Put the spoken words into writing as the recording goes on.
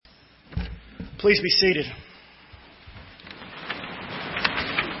Please be seated.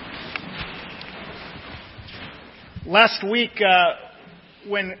 Last week,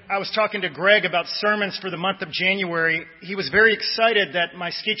 when I was talking to Greg about sermons for the month of January, he was very excited that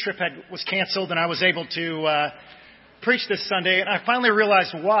my ski trip was canceled and I was able to preach this Sunday. And I finally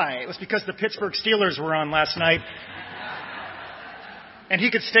realized why. It was because the Pittsburgh Steelers were on last night. And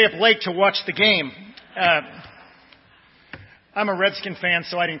he could stay up late to watch the game. I'm a Redskin fan,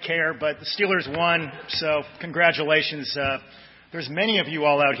 so I didn't care, but the Steelers won, so congratulations. There's many of you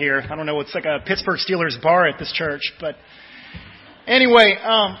all out here. I don't know, it's like a Pittsburgh Steelers bar at this church, but anyway,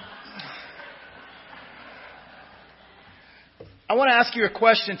 I want to ask you a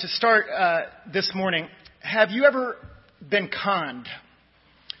question to start this morning. Have you ever been conned?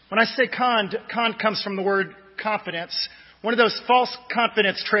 When I say conned comes from the word confidence, one of those false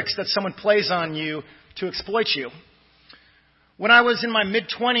confidence tricks that someone plays on you to exploit you. When I was in my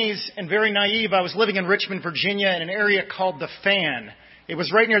mid-20s and very naive, I was living in Richmond, Virginia in an area called the Fan. It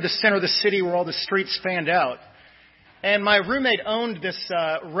was right near the center of the city where all the streets fanned out. And my roommate owned this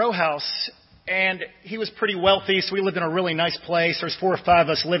row house, and he was pretty wealthy, so we lived in a really nice place. There's 4 or 5 of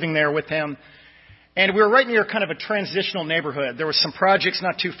us living there with him. And we were right near kind of a transitional neighborhood. There were some projects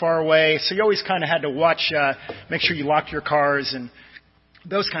not too far away, so you always kind of had to watch, make sure you locked your cars and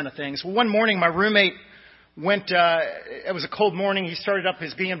those kind of things. Well, one morning, my roommate it was a cold morning. He started up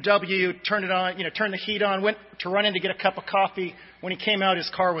his BMW, turned it on, turned the heat on, went to run in to get a cup of coffee. When he came out,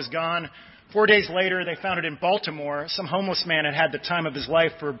 his car was gone. 4 days later, they found it in Baltimore. Some homeless man had had the time of his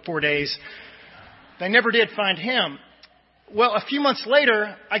life for 4 days. They never did find him. Well, a few months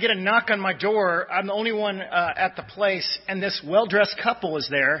later, I get a knock on my door. I'm the only one at the place, and this well-dressed couple is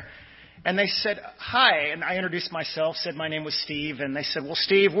there. And they said, hi, and I introduced myself, said my name was Steve, and they said, well,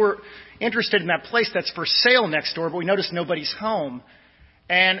 Steve, we're interested in that place that's for sale next door, but we noticed nobody's home.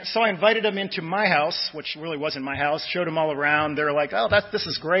 And so I invited them into my house, which really wasn't my house, showed them all around. They were like, oh, this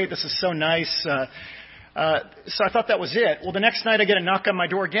is great, this is so nice. So I thought that was it. Well, the next night I get a knock on my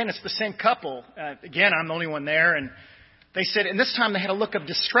door again. It's the same couple. Again, I'm the only one there. And they said, and this time they had a look of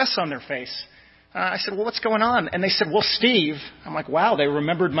distress on their face. I said, well, what's going on? And they said, well, Steve. I'm like, wow, they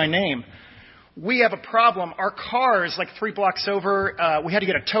remembered my name. We have a problem. Our car is like 3 blocks over. We had to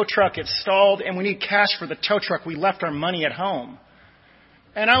get a tow truck. It's stalled, and we need cash for the tow truck. We left our money at home.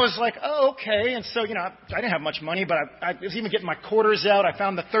 And I was like, oh, okay. And so, I didn't have much money, but I was even getting my quarters out. I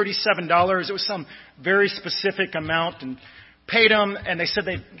found the $37. It was some very specific amount, and paid them, and they said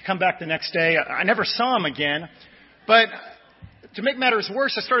they'd come back the next day. I never saw them again. But to make matters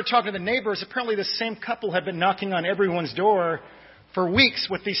worse, I started talking to the neighbors. Apparently the same couple had been knocking on everyone's door for weeks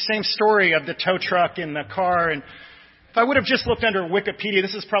with the same story of the tow truck and the car. And if I would have just looked under Wikipedia,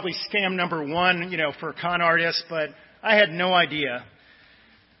 this is probably scam number 1, for con artists, but I had no idea.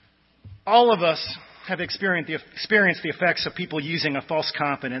 All of us have experienced the effects of people using a false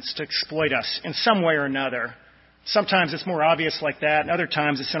confidence to exploit us in some way or another. Sometimes it's more obvious like that, and other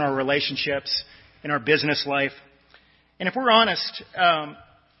times it's in our relationships, in our business life. And if we're honest,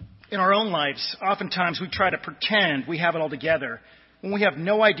 in our own lives, oftentimes we try to pretend we have it all together when we have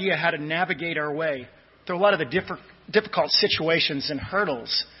no idea how to navigate our way through a lot of the difficult situations and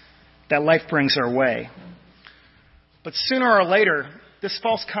hurdles that life brings our way. But sooner or later, this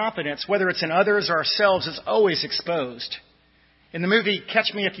false confidence, whether it's in others or ourselves, is always exposed. In the movie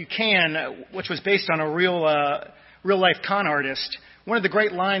Catch Me If You Can, which was based on a real-life con artist, one of the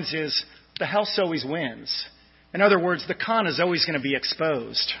great lines is, the house always wins. In other words, the con is always going to be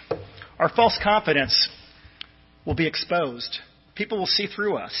exposed. Our false confidence will be exposed. People will see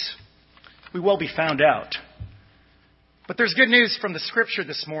through us. We will be found out. But there's good news from the Scripture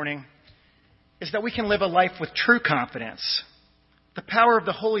this morning, is that we can live a life with true confidence. The power of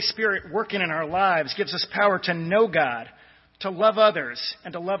the Holy Spirit working in our lives gives us power to know God, to love others,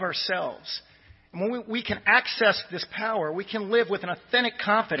 and to love ourselves. And when we can access this power, we can live with an authentic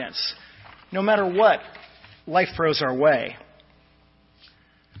confidence, no matter what life throws our way.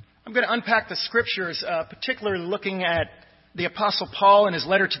 I'm going to unpack the Scriptures, particularly looking at the Apostle Paul in his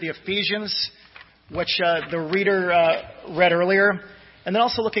letter to the Ephesians, which the reader read earlier, and then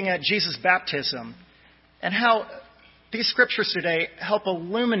also looking at Jesus' baptism, and how these Scriptures today help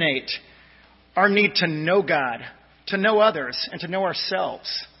illuminate our need to know God, to know others, and to know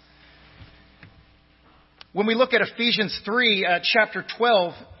ourselves. When we look at Ephesians 3, chapter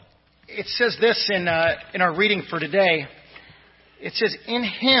 12, it says this in our reading for today. It says, in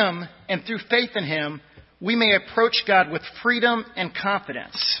Him and through faith in Him, we may approach God with freedom and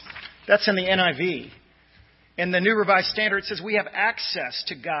confidence. That's in the NIV. In the New Revised Standard, it says we have access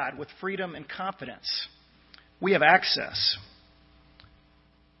to God with freedom and confidence. We have access.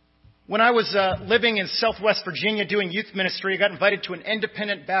 When I was living in Southwest Virginia doing youth ministry, I got invited to an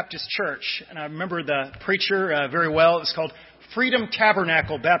independent Baptist church. And I remember the preacher very well. It was called Freedom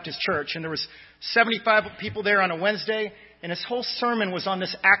Tabernacle Baptist Church. And there was 75 people there on a Wednesday. And his whole sermon was on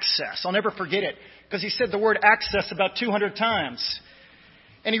this access. I'll never forget it because he said the word access about 200 times.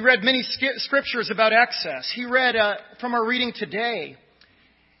 And he read many scriptures about access. He read from our reading today,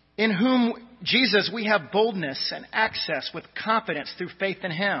 in whom Jesus we have boldness and access with confidence through faith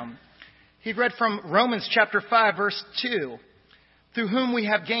in him. He read from Romans chapter 5, verse 2, through whom we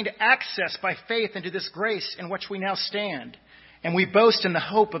have gained access by faith into this grace in which we now stand, and we boast in the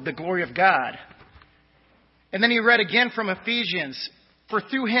hope of the glory of God. And then he read again from Ephesians, for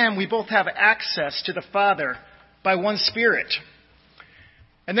through him we both have access to the Father by one Spirit.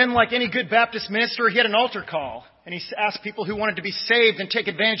 And then, like any good Baptist minister, he had an altar call, and he asked people who wanted to be saved and take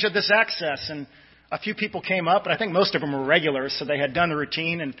advantage of this access. And a few people came up, and I think most of them were regulars, so they had done the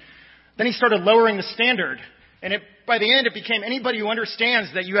routine. And then he started lowering the standard. And by the end, it became anybody who understands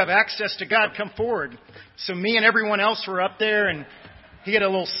that you have access to God, come forward. So me and everyone else were up there, and he had a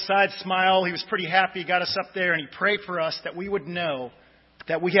little side smile. He was pretty happy. He got us up there, and he prayed for us that we would know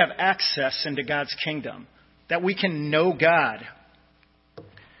that we have access into God's kingdom, that we can know God.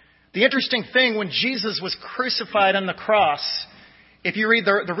 The interesting thing, when Jesus was crucified on the cross, if you read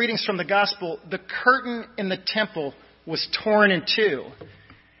the readings from the gospel, the curtain in the temple was torn in two.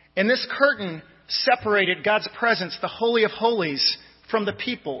 And this curtain separated God's presence, the Holy of Holies, from the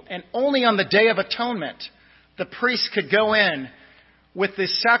people. And only on the Day of Atonement, the priest could go in with the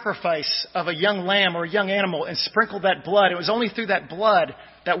sacrifice of a young lamb or a young animal and sprinkle that blood. It was only through that blood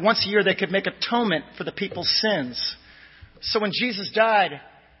that once a year they could make atonement for the people's sins. So when Jesus died,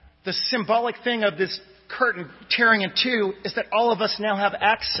 the symbolic thing of this curtain tearing in two is that all of us now have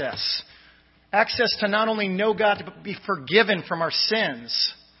access. Access to not only know God, but be forgiven from our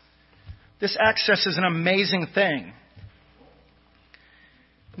sins. This access is an amazing thing.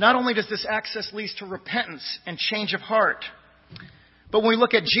 Not only does this access lead to repentance and change of heart, but when we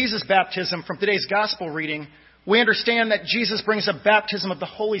look at Jesus' baptism from today's gospel reading, we understand that Jesus brings a baptism of the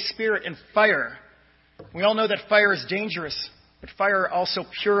Holy Spirit and fire. We all know that fire is dangerous, but fire also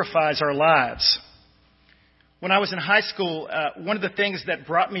purifies our lives. When I was in high school, one of the things that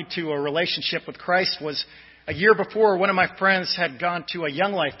brought me to a relationship with Christ was a year before, one of my friends had gone to a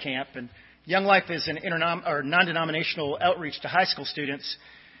Young Life camp. And Young Life is an non-denominational outreach to high school students.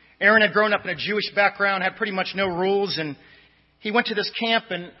 Aaron had grown up in a Jewish background, had pretty much no rules, and he went to this camp,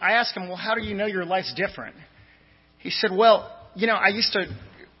 and I asked him, well, how do you know your life's different? He said, well, I used to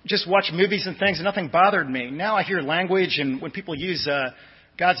just watch movies and things, and nothing bothered me. Now I hear language, and when people use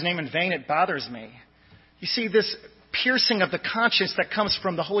God's name in vain, it bothers me. You see, this piercing of the conscience that comes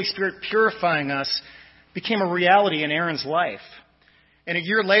from the Holy Spirit purifying us became a reality in Aaron's life. And a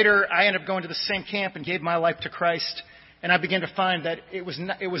year later, I ended up going to the same camp and gave my life to Christ. And I began to find that it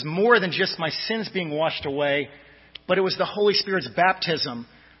was more than just my sins being washed away, but it was the Holy Spirit's baptism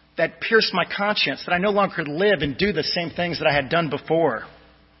that pierced my conscience, that I no longer could live and do the same things that I had done before.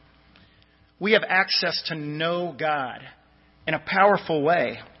 We have access to know God in a powerful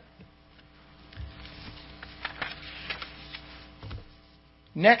way.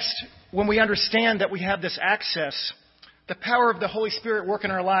 Next, when we understand that we have this access, the power of the Holy Spirit work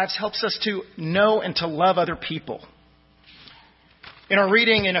in our lives helps us to know and to love other people. In our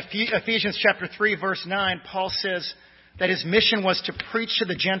reading in Ephesians chapter 3, verse 9, Paul says that his mission was to preach to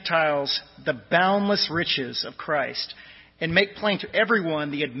the Gentiles the boundless riches of Christ and make plain to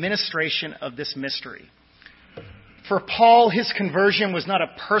everyone the administration of this mystery. For Paul, his conversion was not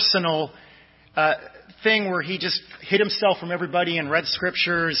a personal thing where he just hid himself from everybody and read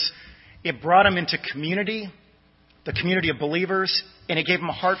scriptures. It brought him into community, the community of believers, and it gave him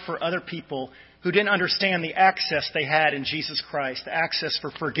a heart for other people who didn't understand the access they had in Jesus Christ, the access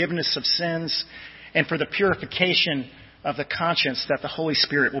for forgiveness of sins and for the purification of the conscience that the Holy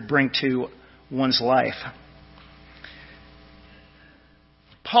Spirit will bring to one's life.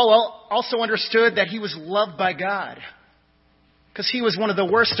 Paul also understood that he was loved by God because he was one of the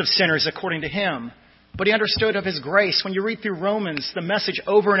worst of sinners according to him. But he understood of his grace. When you read through Romans, the message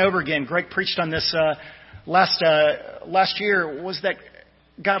over and over again, Greg preached on this last year, was that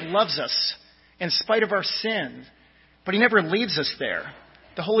God loves us in spite of our sin. But he never leaves us there.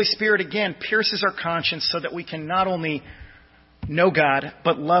 The Holy Spirit, again, pierces our conscience so that we can not only know God,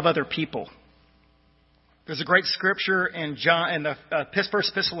 but love other people. There's a great scripture in the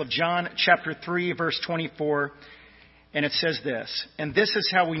first epistle of John, chapter 3, verse 24. And it says this, and this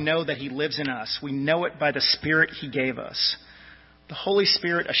is how we know that he lives in us. We know it by the Spirit he gave us. The Holy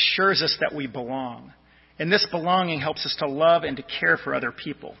Spirit assures us that we belong. And this belonging helps us to love and to care for other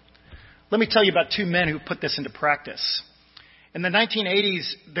people. Let me tell you about two men who put this into practice. In the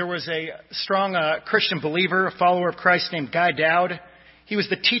 1980s, there was a strong Christian believer, a follower of Christ named Guy Dowd. He was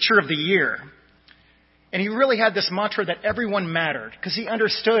the teacher of the year. And he really had this mantra that everyone mattered because he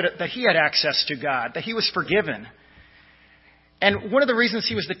understood that he had access to God, that he was forgiven. And one of the reasons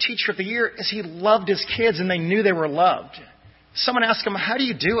he was the teacher of the year is he loved his kids and they knew they were loved. Someone asked him, how do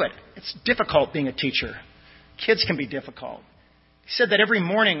you do it? It's difficult being a teacher. Kids can be difficult. He said that every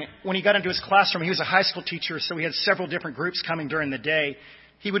morning when he got into his classroom, he was a high school teacher, so he had several different groups coming during the day.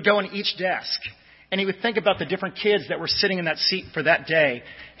 He would go in each desk and he would think about the different kids that were sitting in that seat for that day.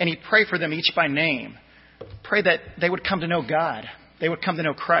 And he'd pray for them each by name. Pray that they would come to know God. They would come to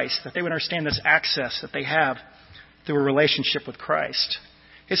know Christ, that they would understand this access that they have through a relationship with Christ.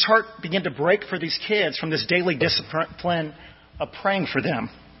 His heart began to break for these kids from this daily discipline of praying for them.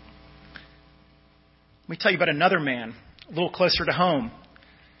 Let me tell you about another man, a little closer to home.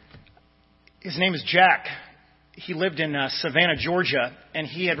 His name is Jack. He lived in Savannah, Georgia, and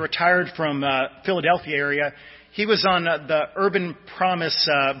he had retired from Philadelphia area. He was on the Urban Promise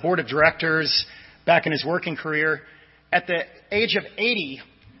Board of Directors back in his working career. At the age of 80,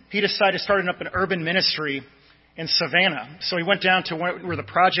 he decided to start up an urban ministry in Savannah. So he went down to where the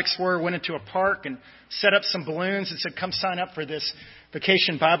projects were, went into a park and set up some balloons and said, come sign up for this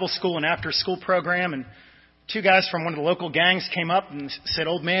vacation Bible school and after school program. And two guys from one of the local gangs came up and said,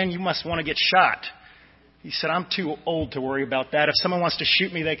 old man, you must want to get shot. He said, I'm too old to worry about that. If someone wants to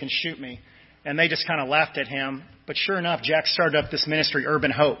shoot me, they can shoot me. And they just kind of laughed at him. But sure enough, Jack started up this ministry,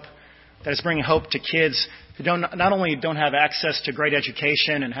 Urban Hope, that is bringing hope to kids who not only don't have access to great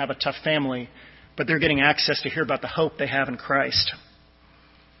education and have a tough family, but they're getting access to hear about the hope they have in Christ.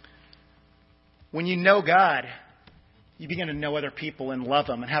 When you know God, you begin to know other people and love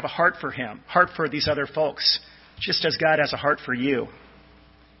them and have a heart for Him, heart for these other folks, just as God has a heart for you.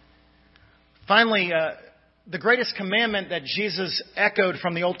 Finally, the greatest commandment that Jesus echoed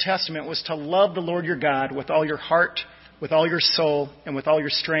from the Old Testament was to love the Lord your God with all your heart, with all your soul, and with all your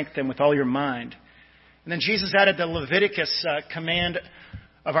strength, and with all your mind. And then Jesus added the Leviticus command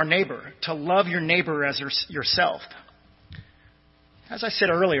of our neighbor, to love your neighbor as yourself. As I said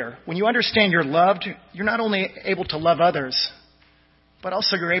earlier, when you understand you're loved, you're not only able to love others, but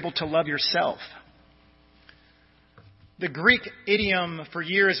also you're able to love yourself. The Greek idiom for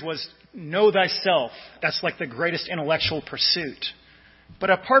years was know thyself. That's like the greatest intellectual pursuit.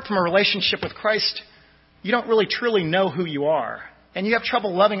 But apart from a relationship with Christ, you don't really truly know who you are. And you have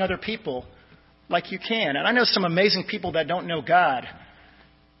trouble loving other people like you can. And I know some amazing people that don't know God.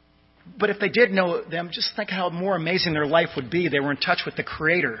 But if they did know them, just think how more amazing their life would be. They were in touch with the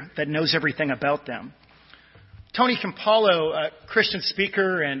Creator that knows everything about them. Tony Campolo, a Christian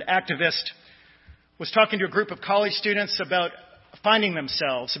speaker and activist, was talking to a group of college students about finding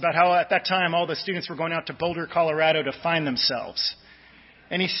themselves, about how at that time all the students were going out to Boulder, Colorado to find themselves.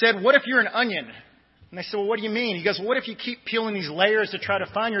 And he said, what if you're an onion? And they said, well, what do you mean? He goes, well, what if you keep peeling these layers to try to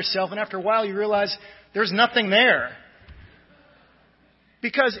find yourself, and after a while you realize there's nothing there?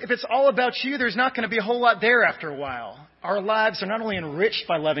 Because if it's all about you, there's not going to be a whole lot there after a while. Our lives are not only enriched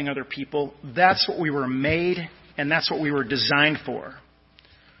by loving other people, that's what we were made, and that's what we were designed for.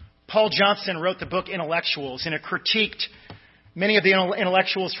 Paul Johnson wrote the book Intellectuals, and it critiqued many of the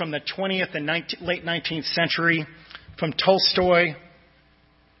intellectuals from the 20th and late 19th century, from Tolstoy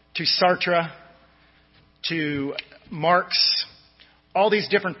to Sartre to Marx, all these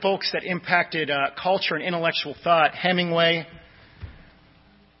different folks that impacted culture and intellectual thought, Hemingway.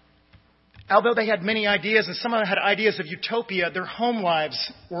 Although they had many ideas, and some of them had ideas of utopia, their home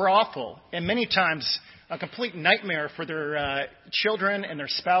lives were awful, and many times a complete nightmare for their children and their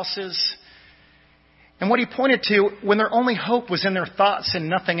spouses. And what he pointed to, when their only hope was in their thoughts and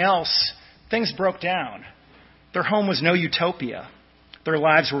nothing else, things broke down. Their home was no utopia. Their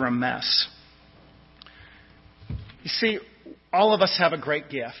lives were a mess. You see, all of us have a great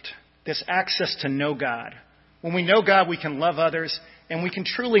gift, this access to know God. When we know God, we can love others, and we can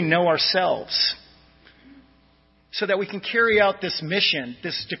truly know ourselves so that we can carry out this mission,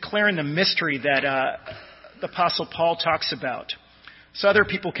 this declaring the mystery that the Apostle Paul talks about, so other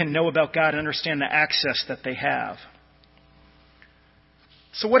people can know about God and understand the access that they have.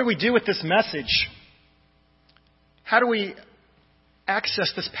 So what do we do with this message? How do we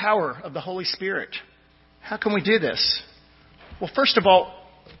access this power of the Holy Spirit? How can we do this? Well, first of all,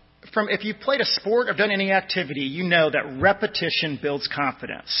 if you've played a sport or done any activity, you know that repetition builds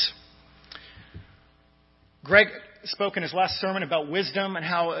confidence. Greg spoke in his last sermon about wisdom and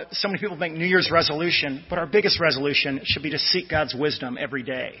how so many people make New Year's resolution, but our biggest resolution should be to seek God's wisdom every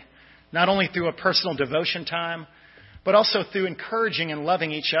day, not only through a personal devotion time, but also through encouraging and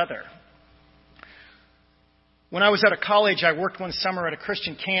loving each other. When I was out of college, I worked one summer at a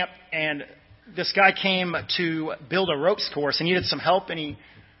Christian camp, and this guy came to build a ropes course and needed some help, and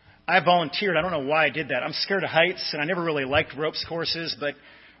I volunteered. I don't know why I did that. I'm scared of heights, and I never really liked ropes courses, but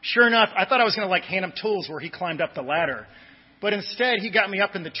sure enough, I thought I was going to hand him tools where he climbed up the ladder. But instead, he got me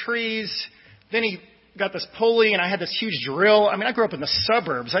up in the trees. Then he got this pulley, and I had this huge drill. I mean, I grew up in the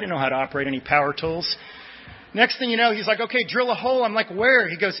suburbs. I didn't know how to operate any power tools. Next thing you know, he's like, okay, drill a hole. I'm like, where?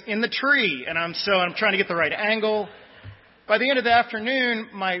 He goes, in the tree. And I'm trying to get the right angle. By the end of the afternoon,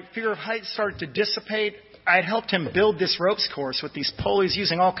 my fear of heights started to dissipate. I had helped him build this ropes course with these pulleys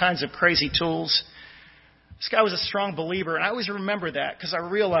using all kinds of crazy tools. This guy was a strong believer, and I always remember that because I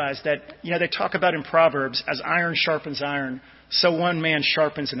realized that, they talk about in Proverbs, as iron sharpens iron, so one man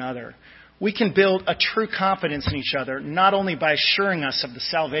sharpens another. We can build a true confidence in each other, not only by assuring us of the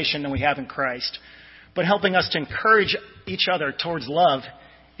salvation that we have in Christ, but helping us to encourage each other towards love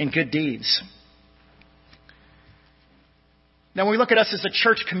and good deeds. Now, when we look at us as a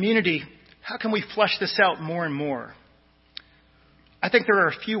church community, how can we flesh this out more and more? I think there are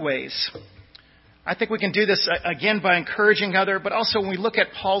a few ways. I think we can do this, again, by encouraging other, but also when we look at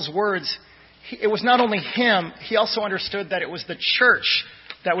Paul's words, it was not only him, he also understood that it was the church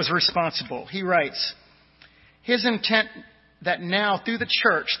that was responsible. He writes, his intent that now through the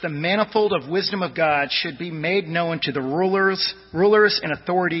church, the manifold of wisdom of God should be made known to the rulers and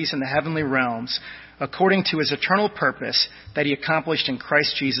authorities in the heavenly realms, according to his eternal purpose that he accomplished in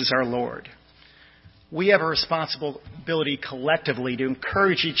Christ Jesus our Lord. We have a responsibility collectively to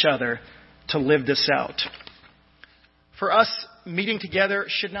encourage each other to live this out. For us, meeting together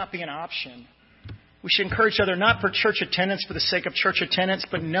should not be an option. We should encourage each other not for church attendance, for the sake of church attendance,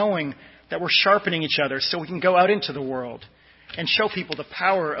 but knowing that we're sharpening each other so we can go out into the world and show people the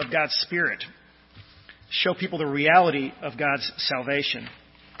power of God's Spirit, show people the reality of God's salvation.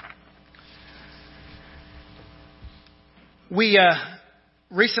 We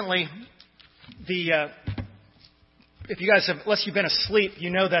recently, if you guys have, unless you've been asleep, you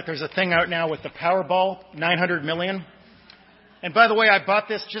know that there's a thing out now with the Powerball, 900 million. And by the way, I bought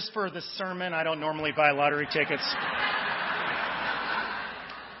this just for this sermon. I don't normally buy lottery tickets.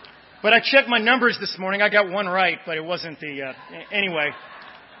 But I checked my numbers this morning. I got one right, but it wasn't anyway.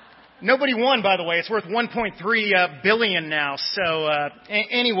 Nobody won, by the way. It's worth 1.3 billion now. So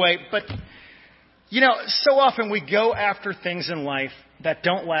anyway, but so often we go after things in life that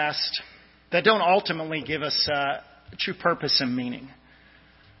don't last, that don't ultimately give us true purpose and meaning.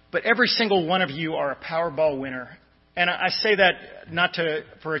 But every single one of you are a Powerball winner. And I say that not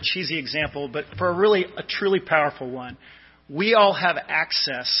for a cheesy example, but for a truly powerful one. We all have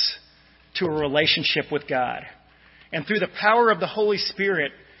access to a relationship with God. And through the power of the Holy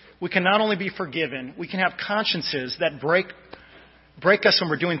Spirit, we can not only be forgiven, we can have consciences that break us when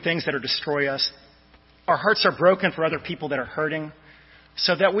we're doing things that destroy us. Our hearts are broken for other people that are hurting,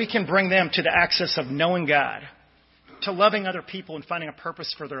 so that we can bring them to the access of knowing God, to loving other people and finding a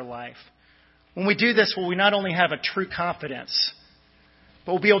purpose for their life. When we do this, will we not only have a true confidence,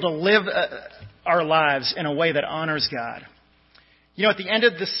 but we'll be able to live our lives in a way that honors God. At the end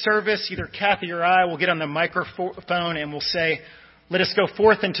of this service, either Kathy or I will get on the microphone and we'll say, let us go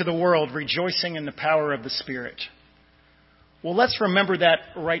forth into the world rejoicing in the power of the Spirit. Well, let's remember that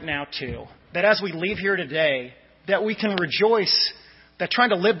right now, too. That as we leave here today, that we can rejoice that trying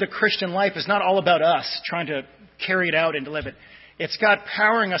to live the Christian life is not all about us trying to carry it out and to live it. It's God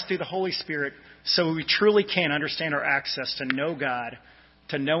powering us through the Holy Spirit so we truly can understand our access to know God,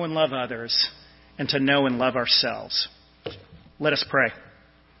 to know and love others, and to know and love ourselves. Let us pray.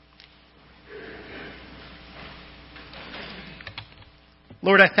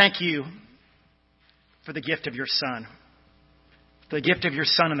 Lord, I thank you for the gift of your Son. The gift of your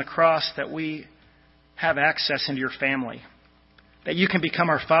Son on the cross, that we have access into your family. That you can become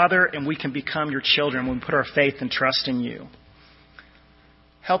our Father and we can become your children when we put our faith and trust in you.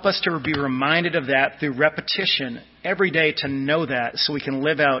 Help us to be reminded of that through repetition every day, to know that so we can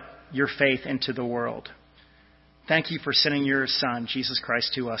live out your faith into the world. Thank you for sending your Son, Jesus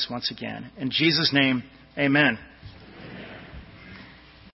Christ, to us once again. In Jesus' name, amen.